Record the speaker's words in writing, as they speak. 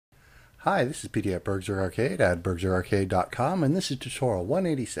Hi, this is PD at BurgZerg Arcade at BurgZergArcade.com, and this is tutorial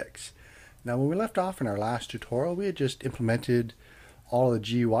 186. Now, when we left off in our last tutorial, we had just implemented all of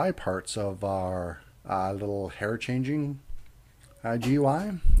the GUI parts of our little hair changing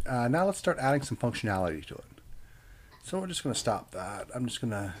GUI. Now let's start adding some functionality to it. So we're just going to stop that. I'm just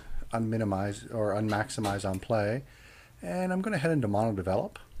going to unminimize or unmaximize on play, and I'm going to head into Mono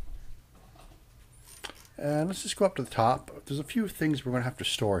Develop. And let's just go up to the top. There's a few things we're going to have to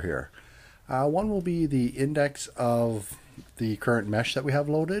store here. One will be the index of the current mesh that we have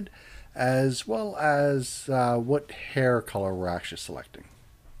loaded, as well as what hair color we're actually selecting.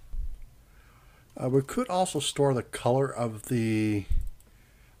 We could also store the color of the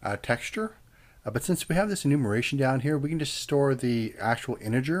texture, but since we have this enumeration down here, we can just store the actual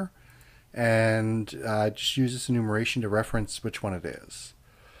integer and just use this enumeration to reference which one it is.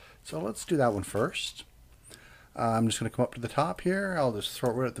 So let's do that one first. I'm just going to come up to the top here. I'll just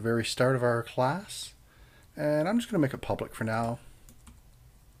throw it right at the very start of our class. And I'm just going to make it public for now.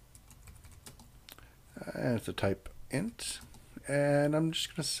 And it's a type int. And I'm just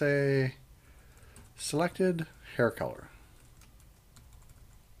going to say selected hair color.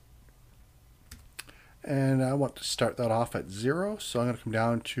 And I want to start that off at 0. So I'm going to come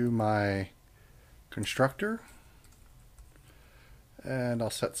down to my constructor. And I'll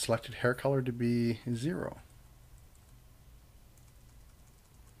set selected hair color to be 0.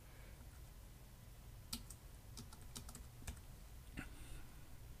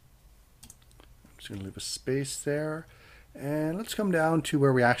 Just going to leave a space there, and let's come down to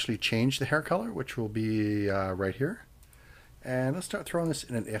where we actually change the hair color, which will be right here. And let's start throwing this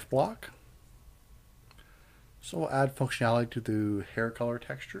in an if block. So we'll add functionality to the hair color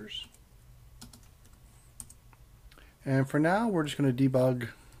textures. And for now, we're just going to debug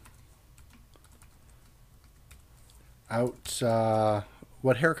out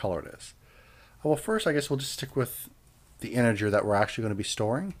what hair color it is. Well, first, I guess we'll just stick with the integer that we're actually going to be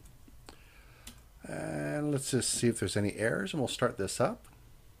storing. And let's just see if there's any errors, and we'll start this up.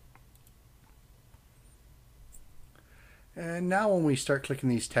 And now when we start clicking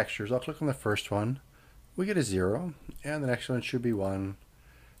these textures, I'll click on the first one, we get a 0, and the next one should be 1,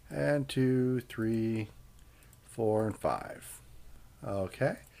 and 2, 3, 4, and 5.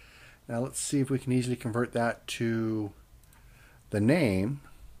 Okay, now let's see if we can easily convert that to the name.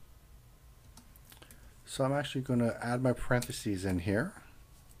 So I'm actually going to add my parentheses in here.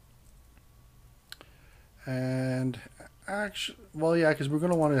 And actually, well, yeah, because we're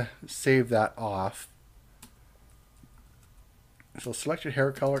going to want to save that off. So selected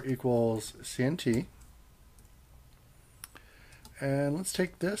hair color equals CNT. And let's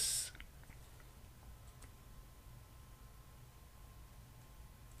take this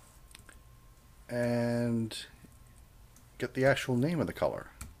and get the actual name of the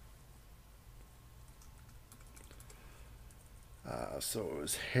color. So it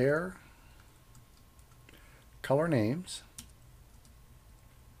was hair color names,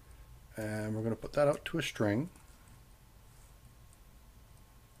 and we're going to put that out to a string,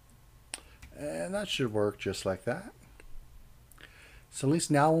 and that should work just like that. So at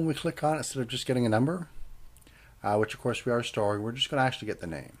least now when we click on it, instead of just getting a number, which of course we are storing, we're just going to actually get the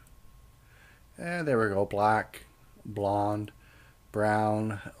name. And there we go: black, blonde,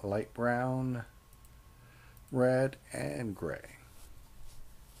 brown, light brown, red, and gray.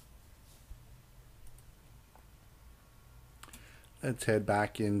 Let's head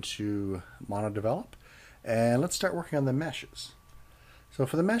back into Mono Develop, and let's start working on the meshes. So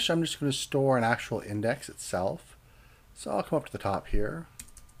for the mesh, I'm just going to store an actual index itself. So I'll come up to the top here,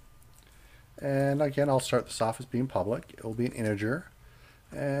 and again, I'll start this off as being public. It will be an integer,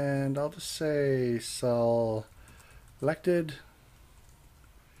 and I'll just say selected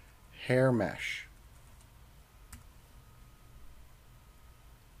hair mesh.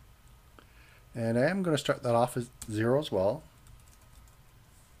 And I am going to start that off as 0 as well.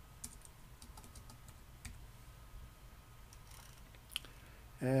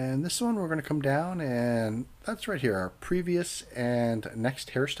 And this one we're going to come down, and that's right here, our previous and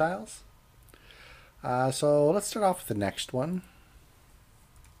next hairstyles. So let's start off with the next one.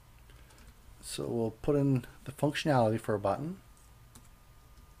 So we'll put in the functionality for a button.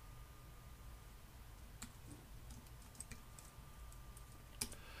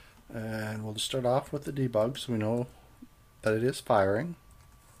 And we'll just start off with the debug so we know that it is firing.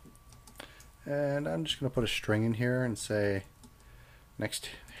 And I'm just going to put a string in here and say next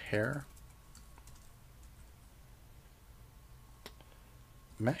hair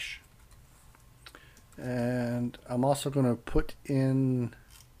mesh, and I'm also going to put in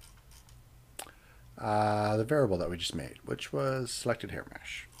the variable that we just made, which was selected hair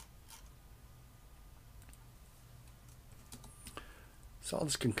mesh. So I'll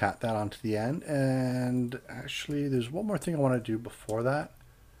just concat that onto the end. And actually, there's one more thing I want to do before that.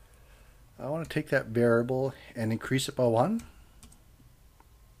 I want to take that variable and increase it by 1.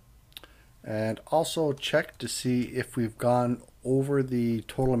 And also check to see if we've gone over the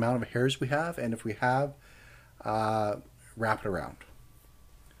total amount of hairs we have. And if we have, wrap it around.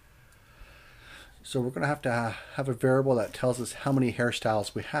 So we're going to have a variable that tells us how many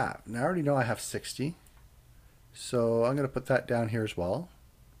hairstyles we have. Now I already know I have 60. So I'm going to put that down here as well.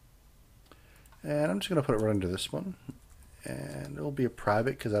 And I'm just going to put it right under this one. And it'll be a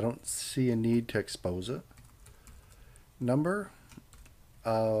private because I don't see a need to expose it. Number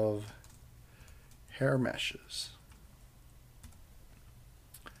of hair meshes.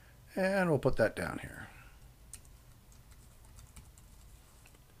 And we'll put that down here.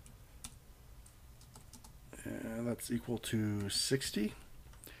 And that's equal to 60.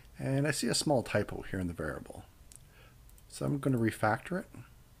 And I see a small typo here in the variable. So I'm going to refactor it.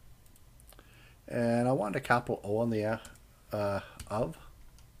 And I want a capital O on the of.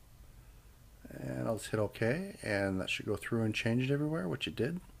 And I'll just hit OK. And that should go through and change it everywhere, which it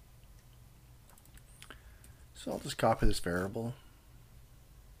did. So I'll just copy this variable.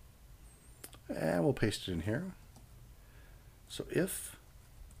 And we'll paste it in here. So if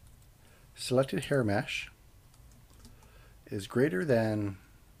selected hair mesh is greater than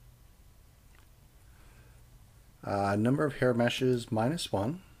number of hair meshes minus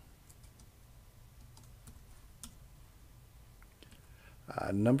 1,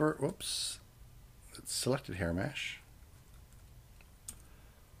 selected hair mesh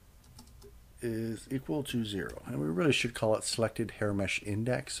is equal to 0. And we really should call it selected hair mesh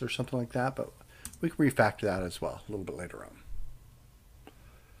index or something like that, but we can refactor that as well a little bit later on.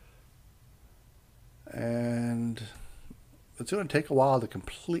 And it's going to take a while to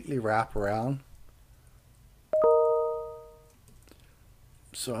completely wrap around.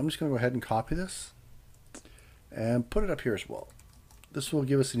 So I'm just going to go ahead and copy this and put it up here as well. This will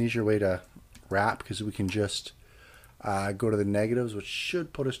give us an easier way to wrap because we can just go to the negatives, which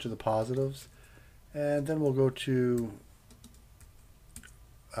should put us to the positives. And then we'll go to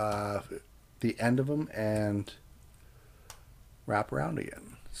the end of them and wrap around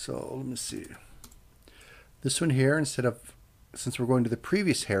again. So let me see. This one here, since we're going to the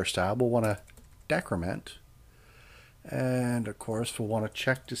previous hairstyle, we'll want to decrement. And of course, we'll want to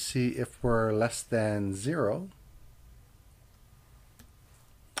check to see if we're less than 0.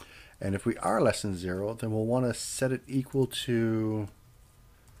 And if we are less than 0, then we'll want to set it equal to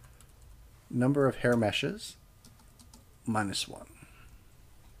number of hair meshes minus 1.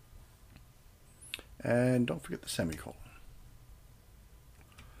 And don't forget the semicolon.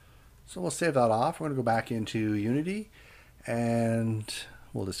 So we'll save that off. We're going to go back into Unity and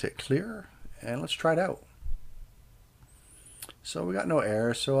we'll just hit clear and let's try it out. So we got no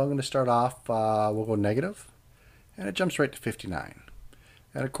error, so I'm going to start off, we'll go negative, and it jumps right to 59.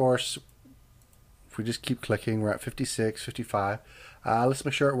 And of course, if we just keep clicking, we're at 56, 55. Let's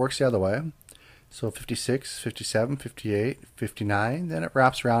make sure it works the other way. So 56, 57, 58, 59, then it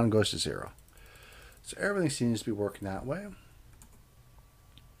wraps around and goes to 0. So everything seems to be working that way.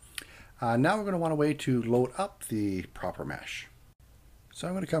 Now we're going to want a way to load up the proper mesh. So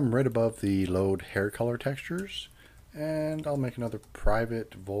I'm going to come right above the load hair color textures, and I'll make another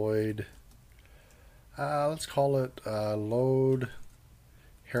private void. Let's call it load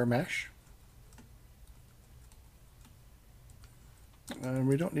hair mesh. And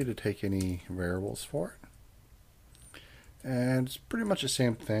we don't need to take any variables for it. And it's pretty much the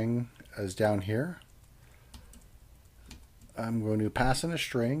same thing as down here. I'm going to pass in a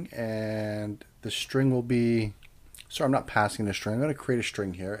string, and the string will be, sorry, I'm not passing a string, I'm going to create a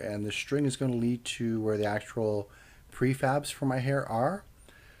string here, and the string is going to lead to where the actual prefabs for my hair are.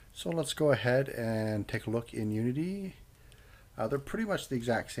 So let's go ahead and take a look in Unity. They're pretty much the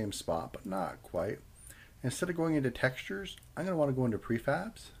exact same spot, but not quite. Instead of going into textures, I'm going to want to go into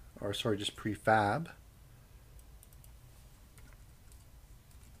prefabs, or sorry, just prefab.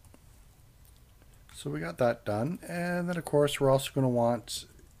 So we got that done, and then of course we're also going to want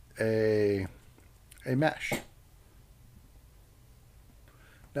a mesh.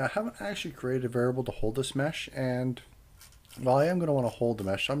 Now I haven't actually created a variable to hold this mesh, and while I am going to want to hold the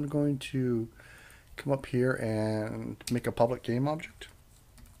mesh, I'm going to come up here and make a public game object.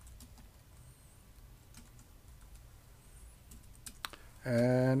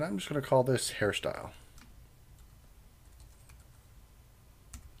 And I'm just going to call this hairstyle.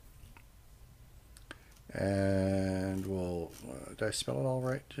 And we'll, did I spell it all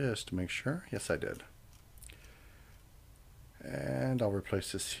right? Just to make sure. Yes, I did. And I'll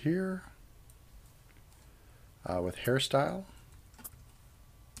replace this here with hairstyle.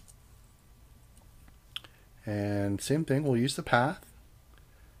 And same thing, we'll use the path.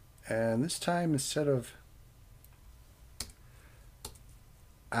 And this time, instead of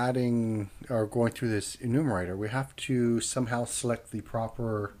adding or going through this enumerator, we have to somehow select the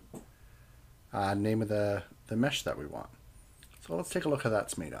proper name of the mesh that we want. So let's take a look how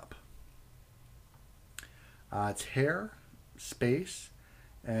that's made up. It's hair, space,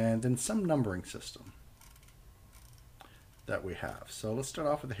 and then some numbering system that we have. So let's start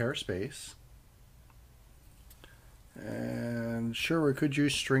off with the hair space. And sure, we could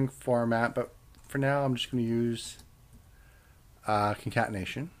use string format, but for now I'm just going to use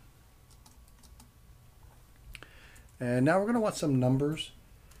concatenation. And now we're going to want some numbers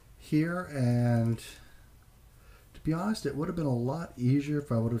here, and to be honest, it would have been a lot easier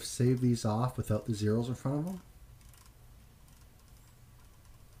if I would have saved these off without the zeros in front of them.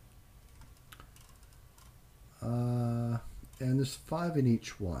 And there's 5 in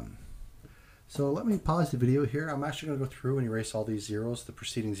each one. So let me pause the video here. I'm actually going to go through and erase all these zeros, the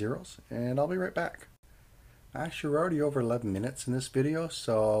preceding zeros, and I'll be right back. Actually, we're already over 11 minutes in this video,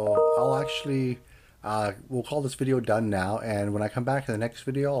 so I'll actually, we'll call this video done now, and when I come back in the next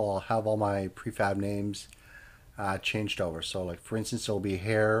video, I'll have all my prefab names changed over. So like, for instance, it'll be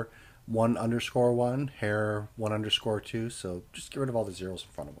hair 1_1, hair 1_2, so just get rid of all the zeros in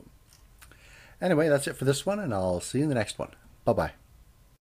front of them. Anyway, that's it for this one, and I'll see you in the next one. Bye-bye.